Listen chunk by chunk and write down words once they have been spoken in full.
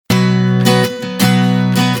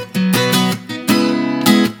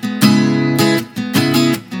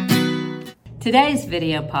Today's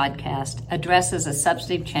video podcast addresses a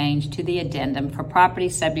substantive change to the addendum for property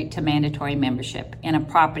subject to mandatory membership in a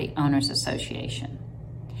property owners association.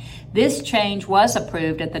 This change was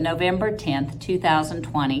approved at the November 10,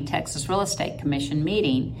 2020 Texas Real Estate Commission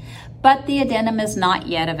meeting, but the addendum is not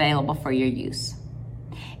yet available for your use.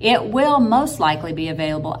 It will most likely be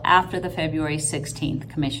available after the February 16th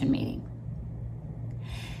Commission meeting.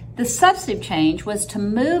 The substantive change was to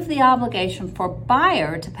move the obligation for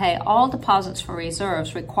buyer to pay all deposits for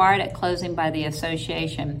reserves required at closing by the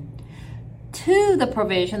association to the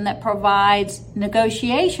provision that provides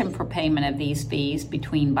negotiation for payment of these fees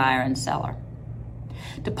between buyer and seller.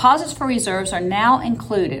 Deposits for reserves are now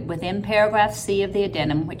included within paragraph C of the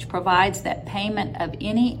addendum, which provides that payment of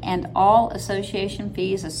any and all association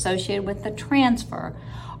fees associated with the transfer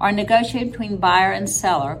are negotiated between buyer and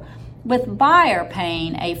seller, with buyer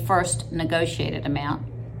paying a first negotiated amount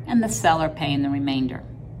and the seller paying the remainder.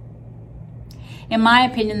 In my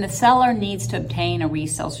opinion, the seller needs to obtain a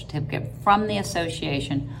resale certificate from the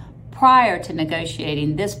association prior to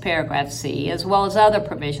negotiating this paragraph C, as well as other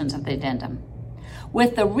provisions of the addendum.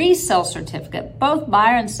 With the resale certificate, both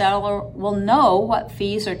buyer and seller will know what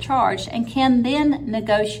fees are charged and can then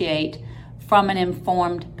negotiate from an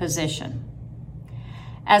informed position.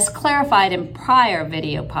 As clarified in prior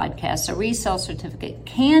video podcasts, a resale certificate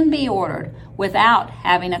can be ordered without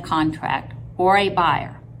having a contract or a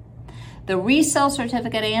buyer. The resale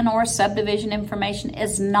certificate and/or subdivision information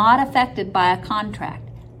is not affected by a contract.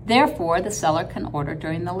 Therefore, the seller can order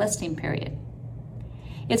during the listing period.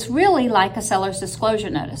 It's really like a seller's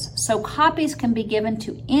disclosure notice, so copies can be given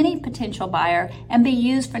to any potential buyer and be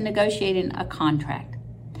used for negotiating a contract.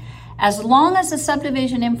 As long as the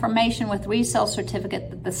subdivision information with resale certificate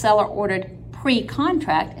that the seller ordered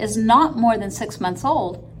pre-contract is not more than 6 months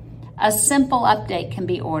old, a simple update can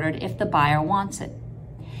be ordered if the buyer wants it.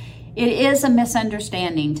 It is a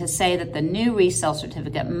misunderstanding to say that the new resale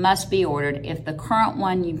certificate must be ordered if the current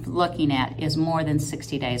one you're looking at is more than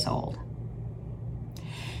 60 days old.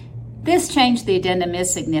 This change to the addendum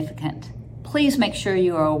is significant. Please make sure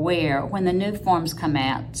you are aware when the new forms come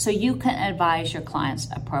out so you can advise your clients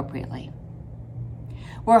appropriately.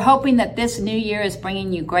 We're hoping that this new year is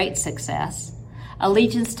bringing you great success.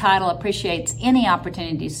 Allegiance Title appreciates any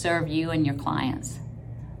opportunity to serve you and your clients.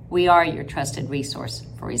 We are your trusted resource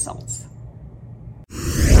for results.